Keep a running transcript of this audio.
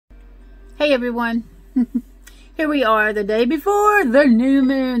Hey everyone, here we are the day before the new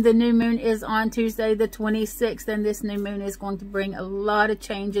moon. The new moon is on Tuesday the 26th, and this new moon is going to bring a lot of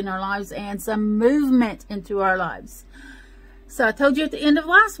change in our lives and some movement into our lives. So I told you at the end of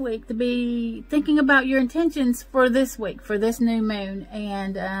last week to be thinking about your intentions for this week, for this new moon.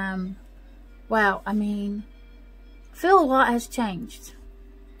 And wow, I mean, I feel a lot has changed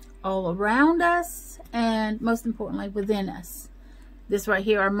all around us and most importantly within us. This right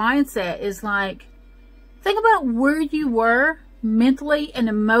here, our mindset is like, think about where you were mentally and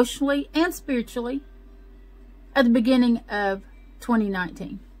emotionally and spiritually at the beginning of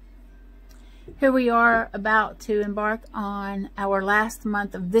 2019. Here we are about to embark on our last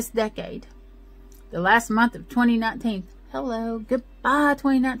month of this decade. The last month of 2019. Hello, goodbye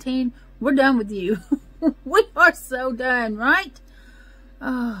 2019. We're done with you. We are so done, right?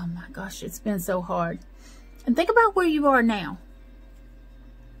 Oh my gosh, it's been so hard. And think about where you are now.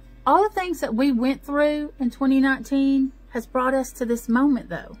 All the things that we went through in 2019 has brought us to this moment,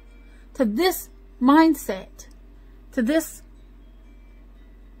 though. To this mindset. To this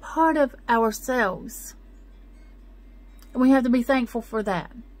part of ourselves. And we have to be thankful for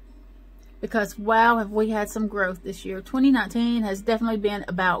that. Because, wow, have we had some growth this year. 2019 has definitely been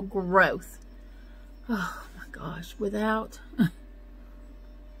about growth. Oh, my gosh. Without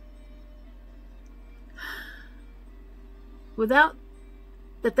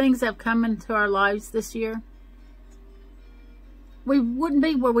the things that have come into our lives this year, we wouldn't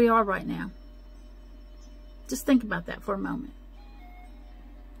be where we are right now. Just think about that for a moment.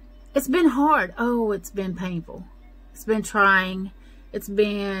 It's been hard. Oh, it's been painful. It's been trying. It's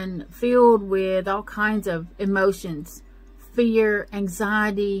been filled with all kinds of emotions. Fear,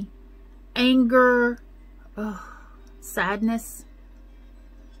 anxiety, anger, sadness.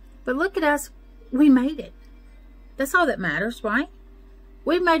 But look at us. We made it. That's all that matters, right?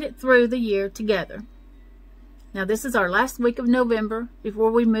 We made it through the year together. Now, this is our last week of November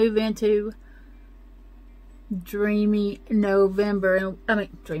before we move into dreamy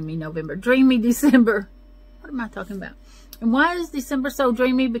December. What am I talking about? And why is December so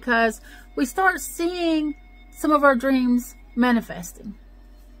dreamy? Because we start seeing some of our dreams manifesting.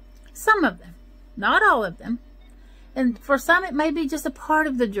 Some of them, not all of them. And for some, it may be just a part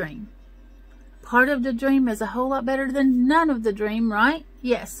of the dream. Part of the dream is a whole lot better than none of the dream, right?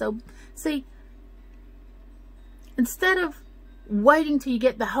 Yes. So, see, instead of waiting till you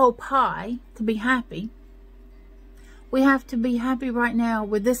get the whole pie to be happy, we have to be happy right now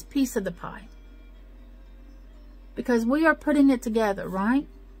with this piece of the pie. Because we are putting it together, right?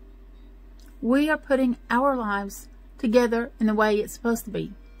 We are putting our lives together in the way it's supposed to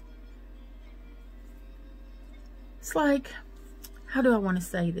be. It's like, how do I want to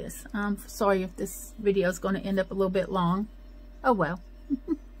say this? I'm sorry if this video is going to end up a little bit long. Oh well.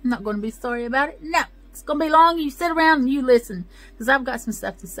 I'm not going to be sorry about it. No. It's going to be long. You sit around and you listen. Because I've got some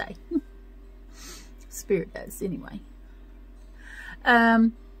stuff to say. Spirit does, anyway.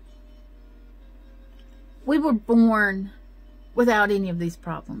 We were born without any of these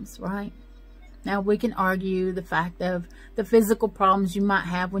problems, right? Now, we can argue the fact of the physical problems you might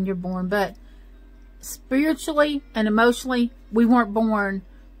have when you're born. But spiritually and emotionally, we weren't born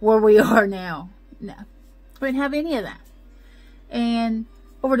where we are now. No. We didn't have any of that. And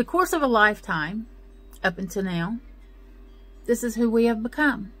over the course of a lifetime, up until now, this is who we have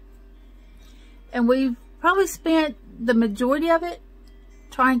become. And we've probably spent the majority of it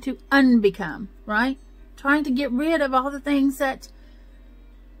trying to unbecome, right? Trying to get rid of all the things that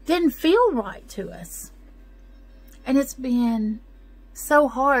didn't feel right to us. And it's been so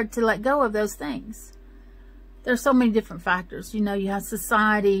hard to let go of those things. There's so many different factors. You know, you have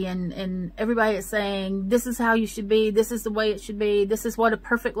society and everybody is saying, this is how you should be. This is the way it should be. This is what a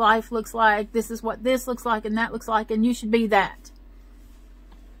perfect life looks like. This is what this looks like and that looks like. And you should be that.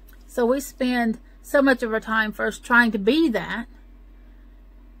 So we spend so much of our time first trying to be that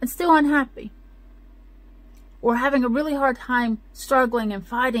and still unhappy. Or having a really hard time struggling and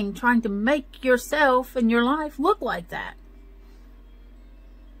fighting, trying to make yourself and your life look like that.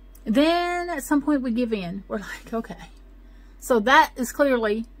 Then at some point we give in. We're like, okay, so that is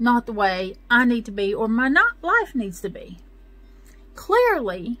clearly not the way I need to be or my life needs to be.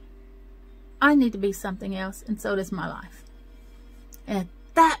 Clearly, I need to be something else, and so does my life. And at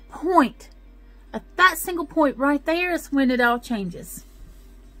that point, at that single point right there is when it all changes.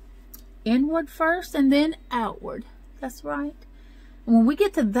 Inward first and then outward. That's right. And when we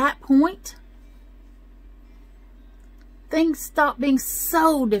get to that point, things stop being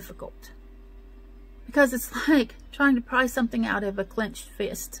so difficult. Because it's like trying to pry something out of a clenched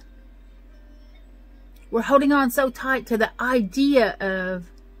fist. We're holding on so tight to the idea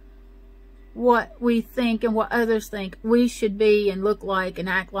of what we think and what others think we should be and look like and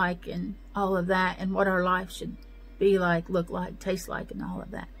act like and all of that, and what our life should be like, look like, taste like, and all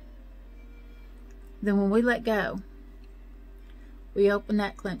of that. Then when we let go, we open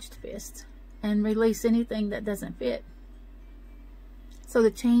that clenched fist and release anything that doesn't fit. So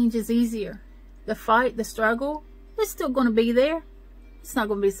the change is easier. The fight, the struggle, it's still going to be there. It's not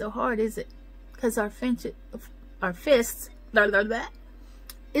going to be so hard, is it? Because our fists,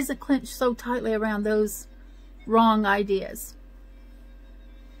 isn't clenched so tightly around those wrong ideas.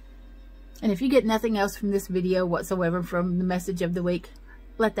 And if you get nothing else from this video whatsoever, from the message of the week,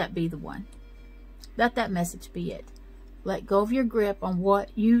 let that be the one. Let that message be it. Let go of your grip on what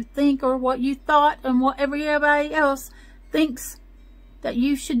you think or what you thought and what everybody else thinks that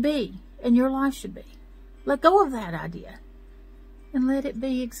you should be and your life should be. Let go of that idea and let it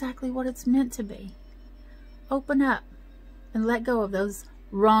be exactly what it's meant to be. Open up and let go of those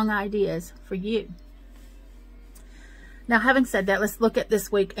wrong ideas for you. Now, having said that, let's look at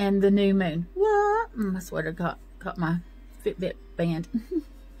this week and the new moon. What? My sweater caught my Fitbit band.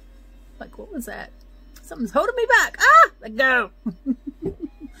 Like, what was that? Something's holding me back. Ah, let go.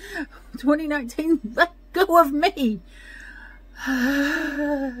 2019, let go of me.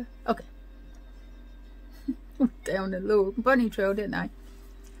 Okay. Down the little bunny trail, didn't I?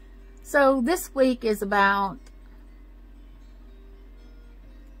 So this week is about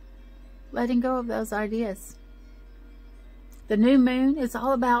letting go of those ideas. The new moon is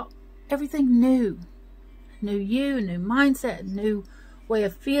all about everything new. New you, new mindset, new way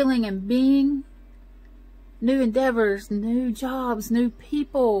of feeling and being, new endeavors, new jobs, new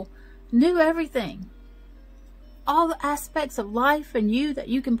people, new everything. All the aspects of life and you that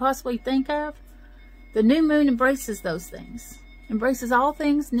you can possibly think of. The new moon embraces those things. Embraces all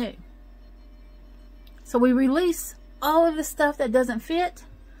things new. So we release all of the stuff that doesn't fit.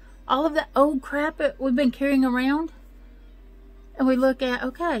 All of that old crap that we've been carrying around. And we look at,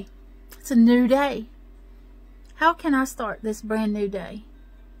 okay, it's a new day. How can I start this brand new day?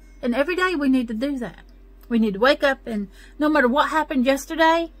 And every day we need to do that. We need to wake up, and no matter what happened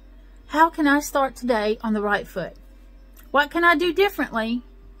yesterday, how can I start today on the right foot? What can I do differently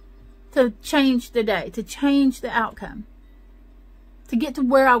to change the day, to change the outcome, to get to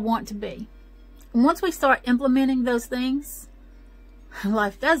where I want to be? And once we start implementing those things,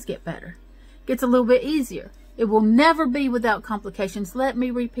 life does get better. Gets a little bit easier. It will never be without complications. Let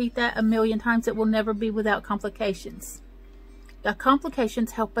me repeat that a million times. It will never be without complications. The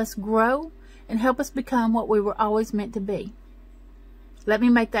complications help us grow and help us become what we were always meant to be. Let me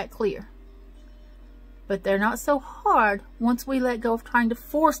make that clear. But they're not so hard once we let go of trying to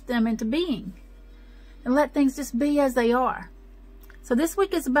force them into being and let things just be as they are. So this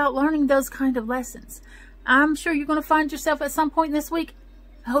week is about learning those kind of lessons. I'm sure you're going to find yourself at some point this week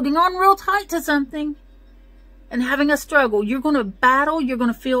holding on real tight to something and having a struggle. You're going to battle. You're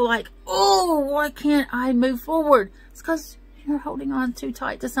going to feel like, oh, why can't I move forward? It's because you're holding on too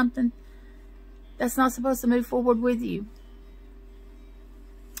tight to something that's not supposed to move forward with you.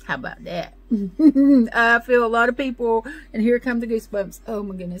 How about that? I feel a lot of people, and here come the goosebumps. Oh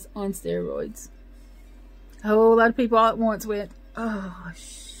my goodness, on steroids. A whole lot of people all at once went, oh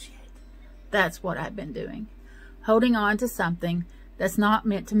shit. That's what I've been doing. Holding on to something that's not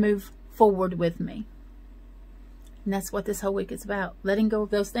meant to move forward with me. And that's what this whole week is about. Letting go of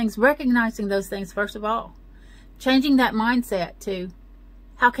those things. Recognizing those things first of all. Changing that mindset to,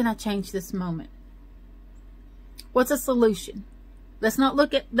 how can I change this moment? What's a solution? Let's not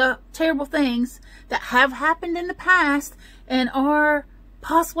look at the terrible things that have happened in the past and are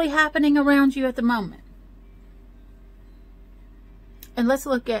possibly happening around you at the moment. And let's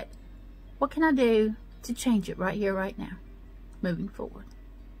look at, what can I do to change it right here, right now, moving forward?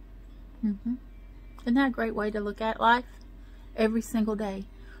 Isn't that a great way to look at life? Every single day.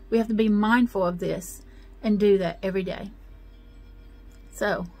 We have to be mindful of this and do that every day.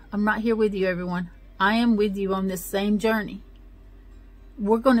 So, I'm right here with you, everyone. I am with you on this same journey.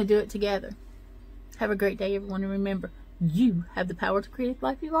 We're going to do it together. Have a great day, everyone. And remember, you have the power to create the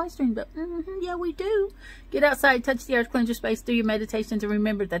life you've always dreamed of. Yeah, we do. Get outside, touch the earth, cleanse your space, do your meditations, and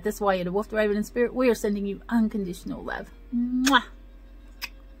remember that this way, the Wolf, the Raven, and Spirit, we are sending you unconditional love. Mwah!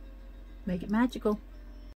 Make it magical.